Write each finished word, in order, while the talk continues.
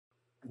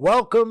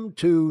Welcome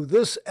to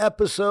this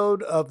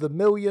episode of the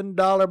Million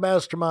Dollar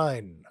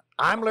Mastermind.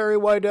 I'm Larry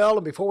Weidel,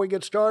 and before we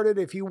get started,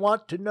 if you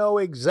want to know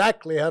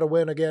exactly how to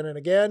win again and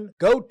again,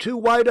 go to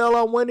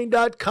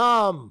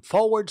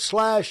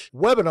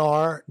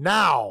weidelonwinning.com/webinar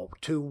now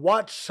to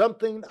watch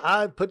something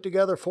I've put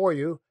together for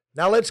you.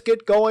 Now let's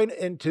get going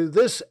into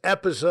this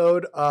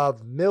episode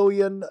of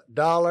Million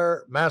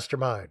Dollar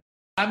Mastermind.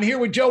 I'm here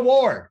with Joe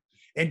Ward,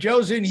 and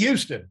Joe's in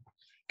Houston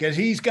because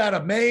he's got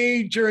a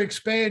major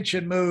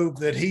expansion move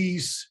that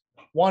he's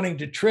wanting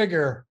to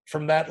trigger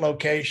from that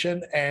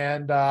location.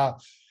 And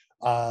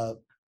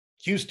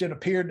Houston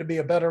appeared to be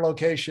a better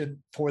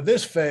location for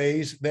this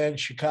phase than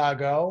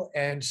Chicago.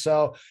 And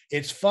so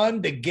it's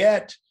fun to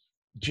get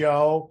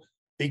Joe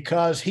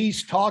because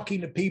he's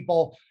talking to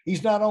people.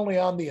 He's not only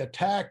on the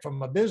attack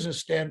from a business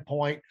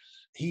standpoint,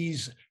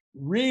 he's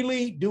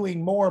really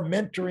doing more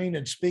mentoring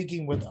and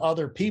speaking with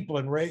other people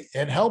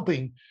and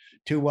helping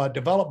to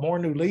develop more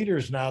new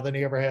leaders now than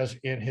he ever has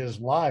in his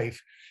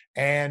life.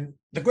 And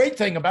the great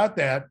thing about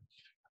that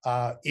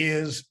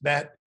is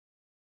that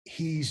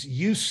he's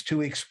used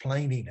to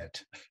explaining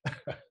it.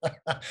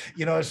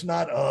 It's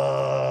not,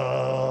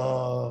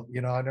 I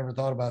never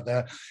thought about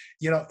that.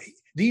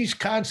 These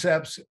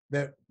concepts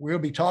that we'll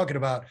be talking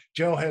about,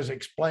 Joe has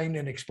explained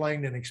and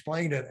explained and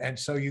explained it. And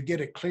so you get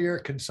it clear,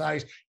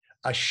 concise,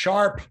 a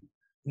sharp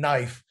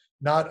knife,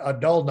 not a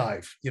dull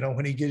knife,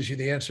 when he gives you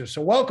the answer.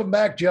 So welcome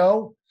back,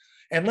 Joe.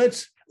 And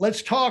let's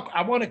talk.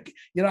 I want to,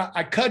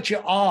 I cut you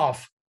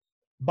off,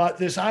 but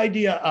this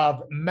idea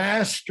of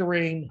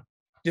mastering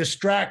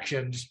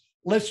distractions,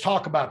 let's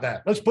talk about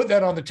that. Let's put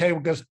that on the table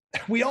because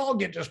we all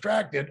get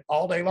distracted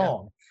all day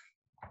long.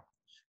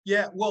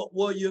 Yeah,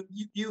 well,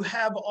 you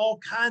have all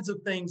kinds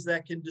of things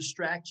that can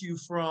distract you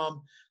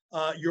from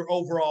your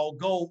overall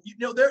goal.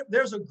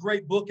 There's a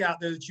great book out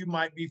there that you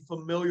might be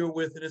familiar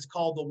with, and it's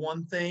called The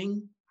One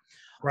Thing.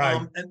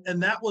 Right.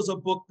 And that was a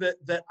book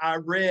that I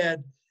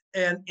read,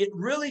 and it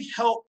really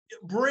helped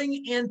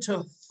bring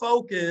into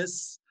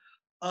focus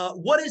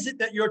what is it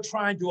that you're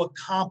trying to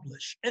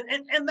accomplish. And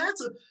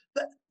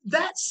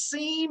that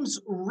seems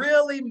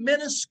really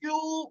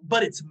minuscule,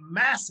 but it's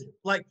massive.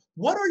 Like,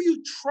 what are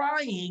you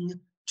trying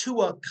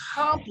to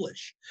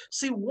accomplish?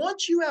 See,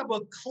 once you have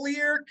a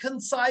clear,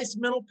 concise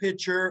mental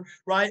picture,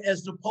 right,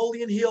 as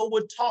Napoleon Hill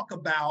would talk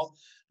about,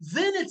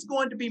 then it's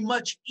going to be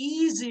much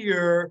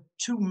easier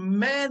to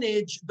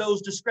manage those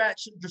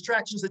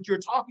distractions that you're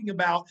talking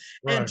about,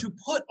 right, and to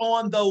put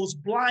on those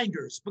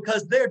blinders,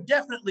 because they're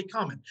definitely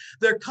coming.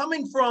 They're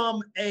coming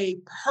from a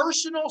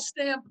personal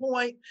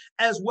standpoint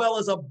as well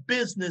as a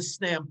business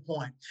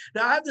standpoint.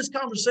 Now, I have this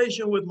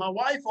conversation with my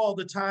wife all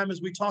the time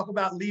as we talk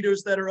about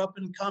leaders that are up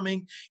and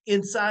coming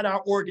inside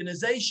our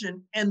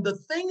organization. And the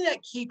thing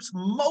that keeps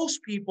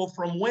most people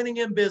from winning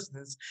in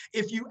business,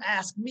 if you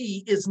ask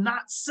me, is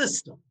not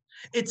system.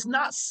 It's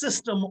not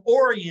system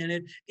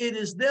oriented. It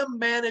is them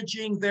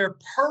managing their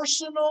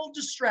personal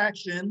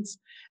distractions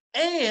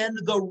and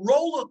the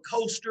roller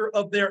coaster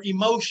of their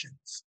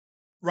emotions,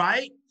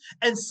 right?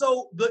 And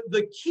so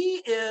the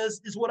key is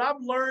what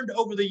I've learned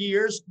over the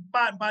years,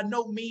 by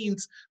no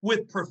means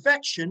with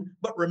perfection,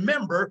 but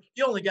remember,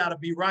 you only got to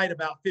be right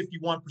about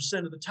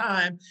 51% of the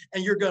time,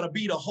 and you're going to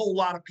beat a whole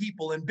lot of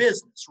people in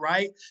business,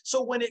 right?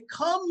 So when it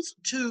comes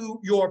to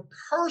your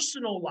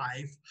personal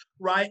life,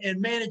 right, and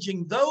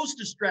managing those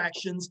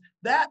distractions,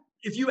 that,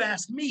 if you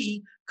ask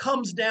me,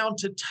 comes down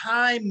to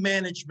time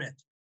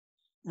management,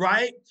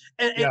 right?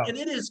 And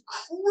it is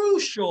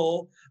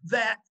crucial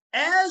that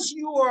as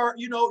you are,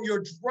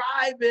 you're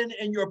driving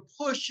and you're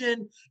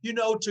pushing,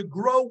 to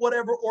grow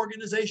whatever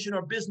organization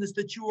or business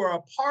that you are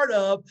a part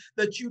of,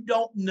 that you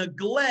don't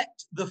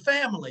neglect the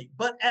family.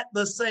 But at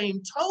the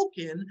same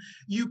token,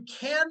 you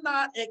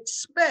cannot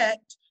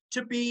expect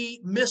to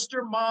be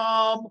Mr.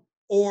 Mom,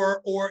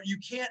 or you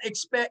can't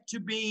expect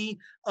to be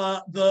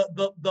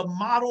the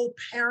model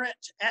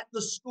parent at the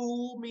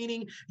school,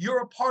 meaning you're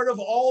a part of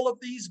all of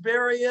these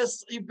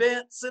various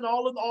events and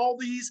all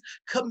these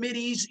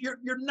committees.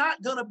 You're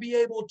not going to be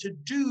able to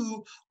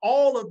do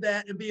all of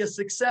that and be a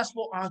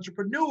successful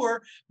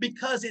entrepreneur,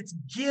 because it's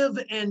give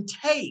and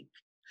take.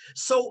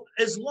 So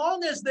as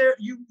long as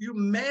you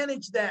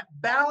manage that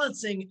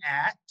balancing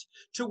act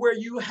to where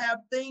you have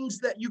things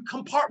that you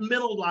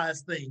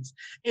compartmentalize things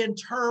in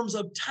terms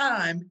of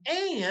time,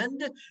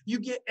 and you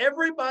get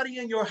everybody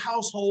in your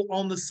household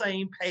on the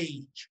same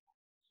page,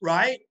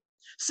 right?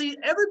 See,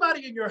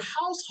 everybody in your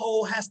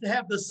household has to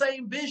have the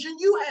same vision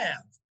you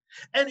have.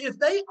 And if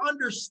they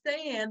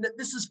understand that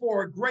this is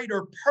for a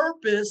greater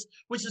purpose,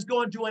 which is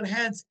going to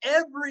enhance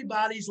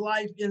everybody's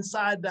life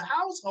inside the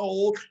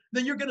household,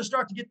 then you're going to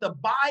start to get the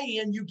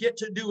buy-in you get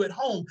to do at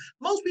home.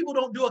 Most people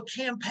don't do a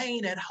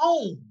campaign at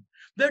home.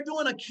 They're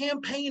doing a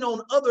campaign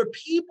on other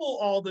people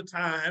all the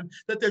time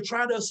that they're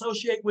trying to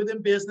associate with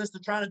in business.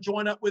 They're trying to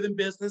join up with in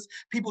business,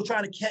 people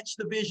trying to catch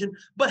the vision.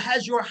 But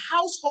has your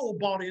household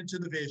bought into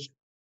the vision?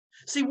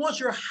 See, once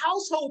your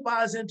household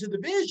buys into the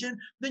vision,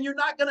 then you're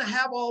not going to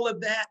have all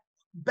of that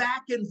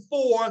back and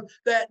forth,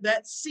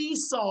 that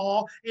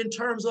seesaw in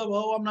terms of,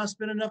 oh, I'm not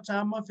spending enough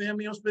time on my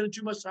family, I'm spending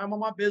too much time on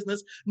my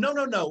business. No,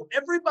 no, no.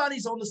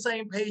 Everybody's on the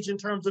same page in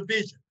terms of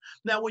vision.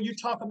 Now, when you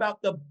talk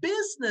about the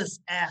business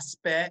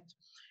aspect,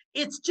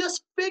 it's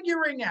just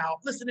figuring out,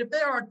 listen, if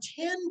there are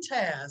 10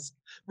 tasks,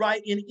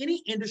 right, in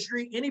any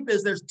industry, any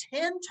business, there's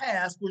 10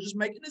 tasks, we're just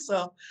making this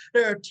up,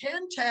 there are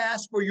 10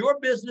 tasks for your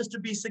business to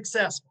be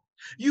successful.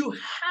 You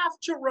have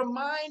to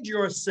remind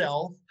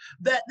yourself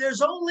that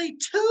there's only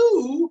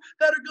 2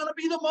 that are going to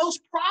be the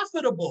most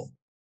profitable.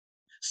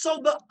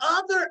 So the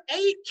other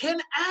 8 can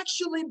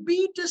actually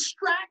be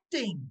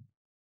distracting,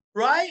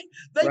 right?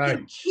 They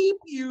can keep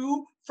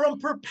you from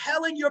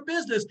propelling your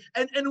business.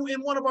 And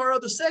in one of our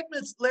other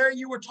segments, Larry,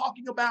 you were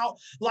talking about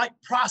like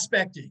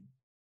prospecting.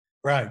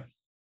 Right.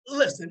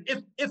 Listen,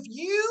 if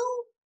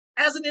you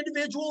as an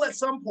individual at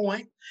some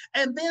point,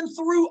 and then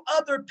through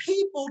other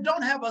people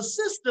don't have a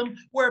system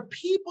where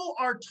people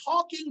are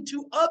talking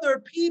to other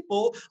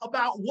people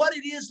about what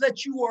it is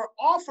that you are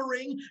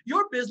offering,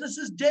 your business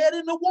is dead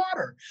in the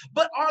water.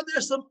 But are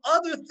there some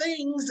other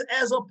things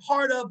as a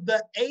part of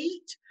the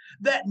 8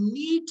 that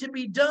need to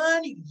be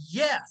done?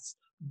 Yes.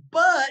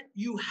 But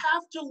you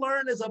have to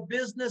learn as a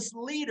business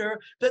leader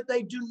that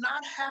they do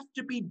not have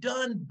to be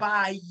done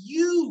by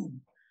you.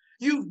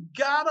 You've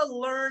got to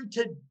learn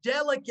to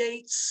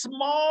delegate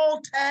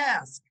small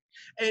tasks,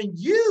 and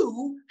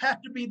you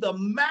have to be the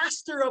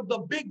master of the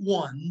big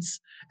ones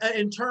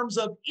in terms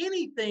of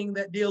anything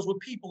that deals with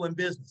people in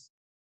business.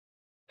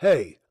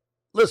 Hey,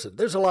 listen,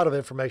 there's a lot of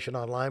information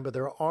online, but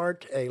there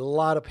aren't a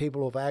lot of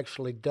people who've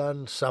actually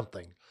done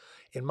something.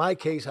 In my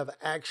case, I've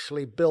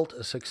actually built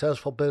a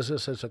successful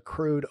business that's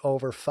accrued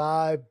over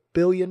 $5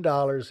 billion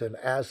in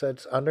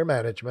assets under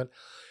management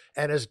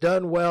and has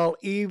done well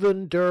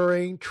even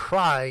during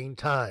trying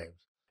times.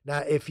 Now,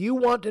 if you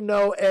want to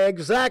know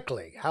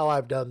exactly how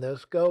I've done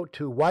this, go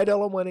to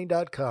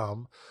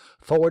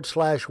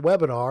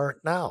whiteelmwinning.com/webinar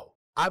now.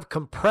 I've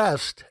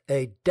compressed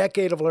a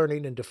decade of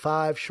learning into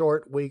 5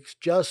 short weeks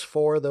just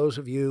for those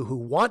of you who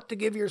want to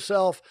give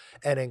yourself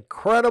an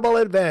incredible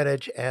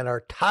advantage and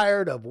are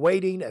tired of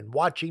waiting and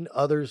watching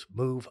others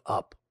move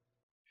up.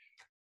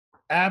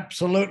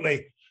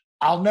 Absolutely.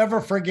 I'll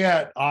never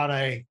forget on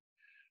a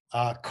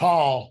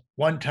call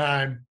one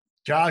time,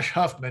 Josh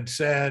Huffman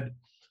said,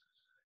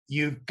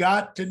 you've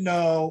got to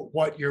know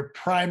what your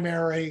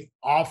primary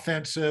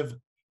offensive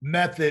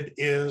method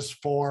is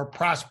for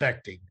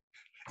prospecting.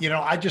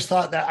 I just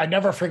thought that I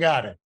never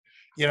forgot it.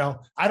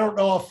 I don't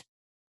know if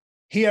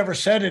he ever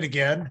said it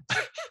again.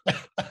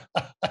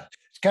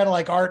 It's kind of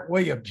like Art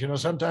Williams.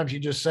 Sometimes you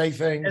just say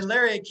things. And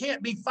Larry, it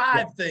can't be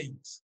 5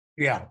 things.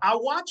 Yeah. I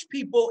watch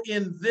people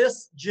in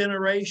this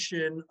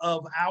generation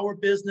of our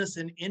business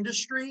and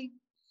industry,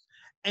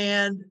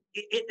 and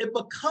it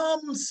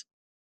becomes,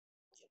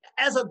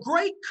 as a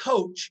great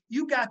coach,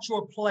 you got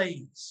your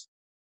plays,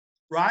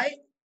 right?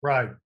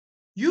 Right.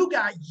 You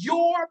got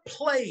your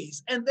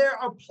plays, and there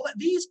are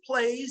these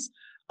plays,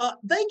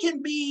 they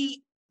can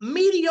be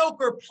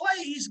mediocre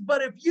plays,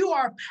 but if you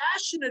are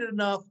passionate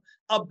enough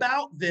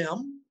about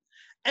them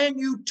and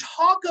you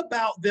talk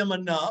about them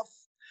enough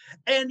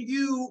and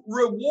you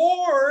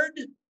reward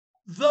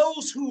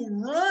those who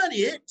run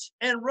it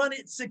and run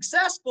it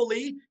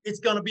successfully, it's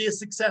going to be a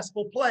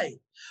successful play.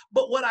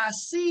 But what I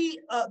see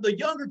the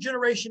younger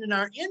generation in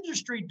our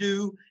industry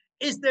do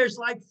is there's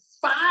like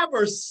 5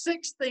 or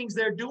 6 things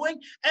they're doing,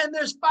 and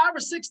there's 5 or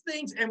 6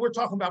 things, and we're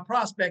talking about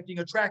prospecting,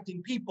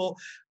 attracting people,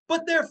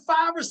 but there are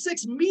 5 or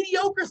 6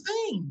 mediocre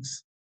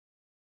things,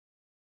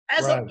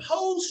 as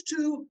opposed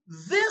to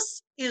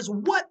this is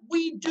what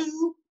we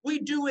do. We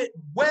do it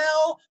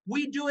well.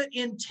 We do it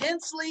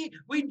intensely.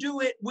 We do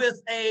it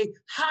with a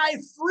high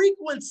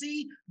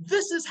frequency.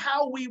 This is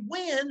how we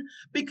win,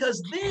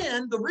 because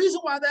then the reason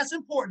why that's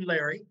important,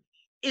 Larry,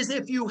 is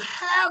if you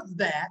have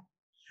that,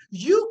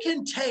 you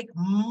can take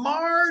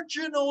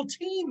marginal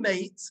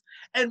teammates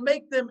and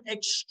make them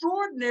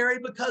extraordinary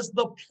because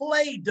the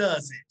play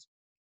does it.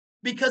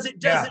 Because it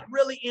doesn't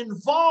really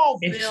involve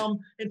them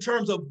in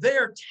terms of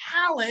their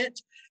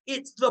talent.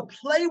 It's the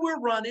play we're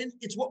running.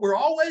 It's what we're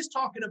always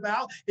talking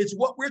about. It's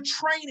what we're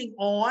training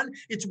on.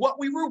 It's what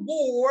we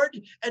reward.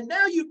 And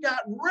now you've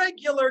got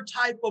regular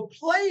type of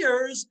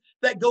players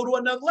that go to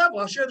another level.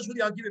 I'll share this with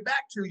you. I'll give it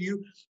back to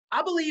you.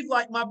 I believe,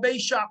 like my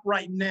base shop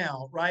right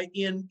now, right,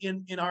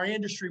 in our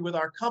industry with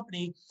our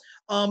company,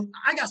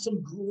 I got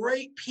some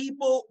great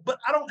people, but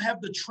I don't have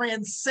the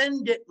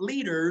transcendent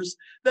leaders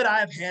that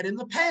I've had in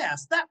the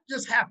past. That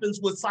just happens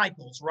with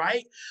cycles,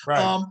 right?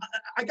 I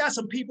got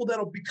some people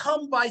that'll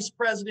become vice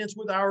presidents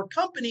with our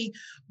company,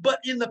 but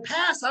in the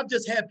past, I've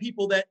just had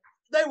people that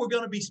they were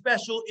going to be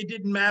special. It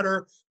didn't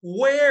matter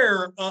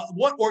where,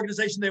 what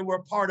organization they were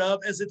a part of.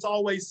 As it's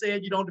always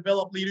said, you don't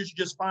develop leaders, you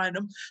just find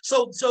them.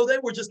 So they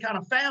were just kind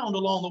of found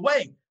along the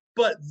way.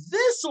 But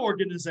this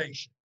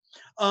organization,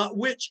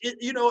 which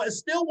is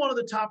still one of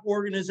the top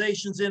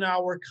organizations in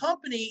our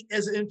company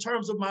as in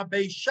terms of my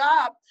base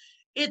shop,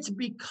 it's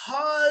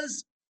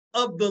because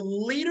of the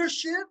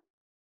leadership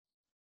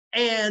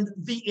and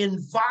the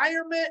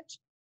environment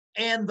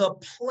and the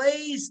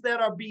plays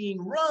that are being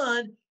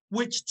run,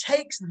 which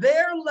takes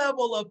their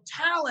level of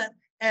talent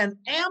and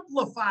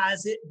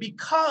amplifies it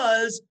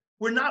because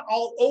we're not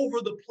all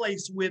over the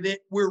place with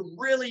it. We're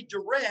really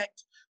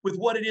direct with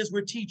what it is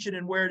we're teaching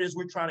and where it is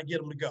we're trying to get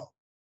them to go.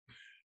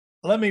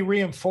 Let me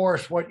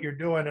reinforce what you're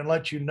doing and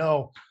let you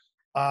know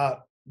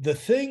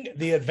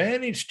the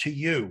advantage to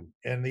you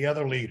and the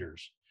other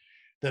leaders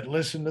that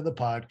listen to the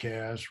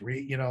podcast,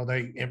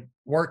 they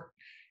work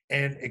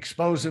and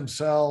expose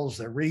themselves.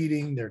 They're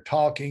reading, they're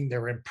talking,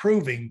 they're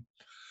improving.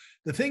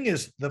 The thing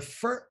is,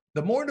 the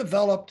more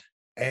developed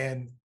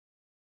and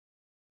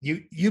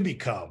you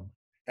become,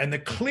 and the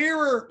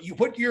clearer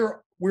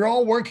we're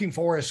all working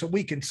for is so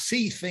we can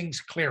see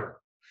things clearer.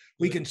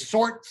 We can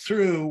sort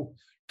through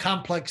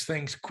complex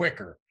things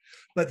quicker.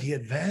 But the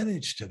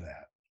advantage to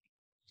that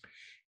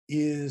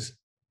is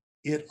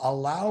it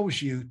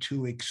allows you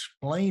to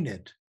explain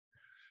it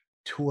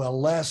to a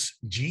less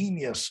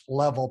genius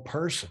level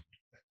person.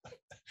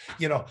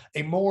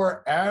 A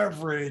more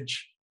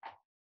average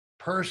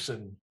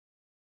person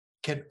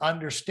can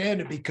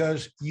understand it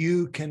because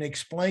you can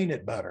explain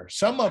it better.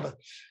 Some of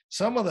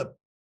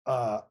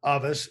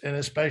us, and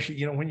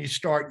especially, when you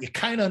start, you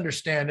kind of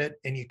understand it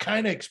and you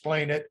kind of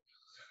explain it.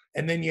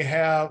 And then you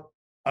have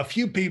a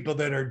few people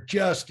that are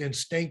just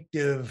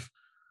instinctive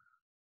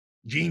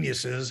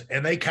geniuses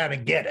and they kind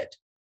of get it.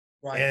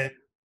 Right. And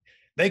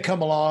they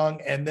come along,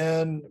 and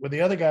then when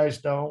the other guys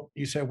don't,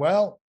 you say,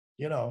 well,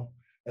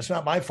 that's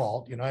not my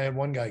fault. I had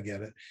one guy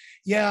get it.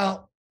 Yeah,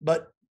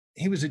 but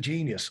he was a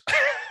genius.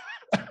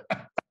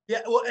 Yeah.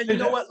 Well, and you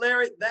know what,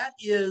 Larry, that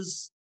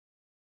is,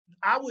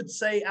 I would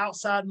say,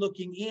 outside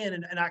looking in,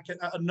 and I can,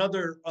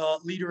 another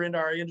leader in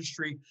our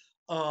industry,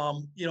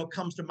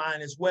 comes to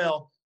mind as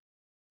well.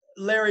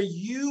 Larry,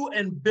 you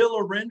and Bill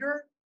Arender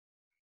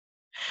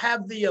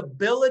have the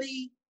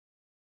ability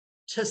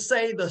to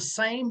say the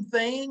same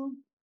thing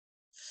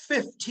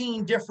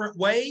 15 different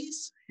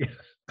ways,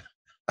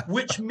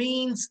 which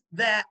means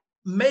that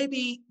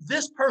maybe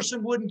this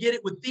person wouldn't get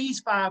it with these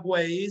 5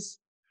 ways,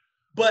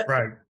 but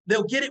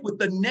they'll get it with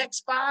the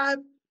next 5.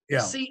 Yeah.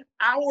 See,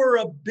 our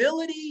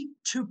ability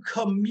to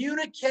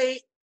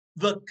communicate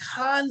the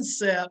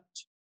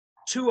concept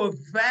to a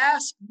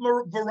vast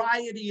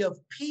variety of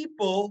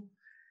people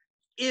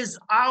is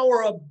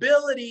our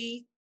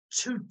ability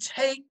to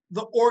take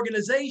the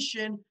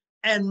organization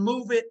and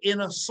move it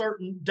in a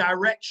certain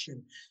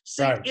direction.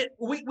 See,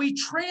 we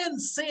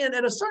transcend,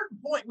 at a certain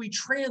point, we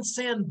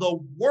transcend the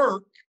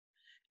work,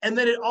 and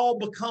then it all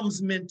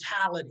becomes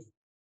mentality.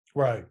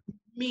 Right.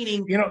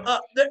 Meaning,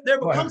 there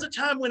becomes a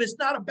time when it's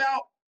not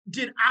about,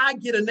 did I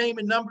get a name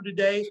and number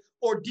today,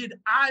 or did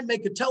I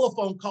make a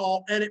telephone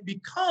call? And it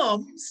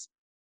becomes,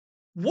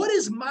 what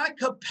is my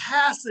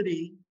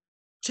capacity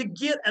to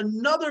get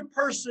another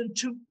person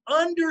to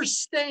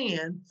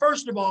understand,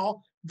 first of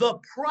all, the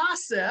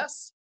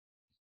process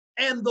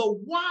and the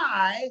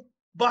why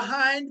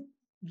behind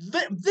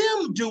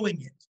them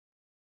doing it,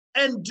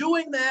 and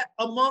doing that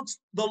amongst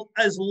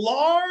as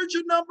large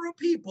a number of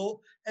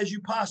people as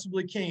you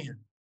possibly can.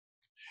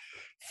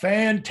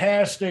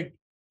 Fantastic,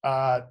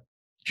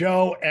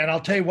 Joe. And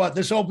I'll tell you what,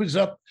 this opens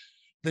up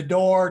the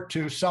door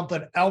to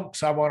something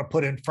else I want to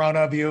put in front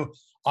of you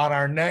on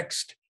our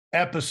next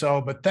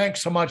episode. But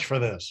thanks so much for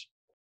this.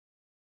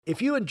 If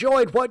you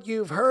enjoyed what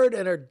you've heard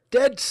and are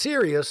dead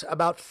serious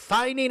about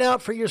finding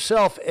out for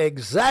yourself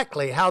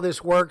exactly how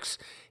this works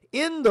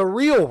in the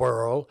real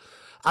world,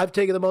 I've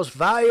taken the most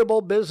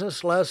valuable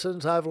business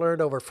lessons I've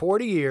learned over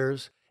 40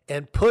 years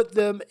and put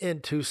them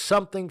into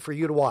something for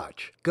you to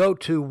watch. Go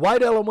to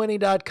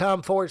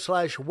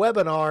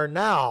whiteelementwinning.com/webinar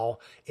now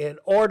in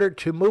order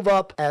to move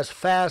up as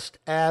fast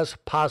as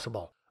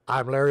possible.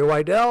 I'm Larry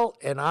Weidel,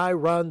 and I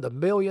run the $1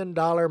 Million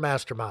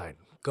Mastermind.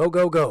 Go,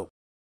 go, go.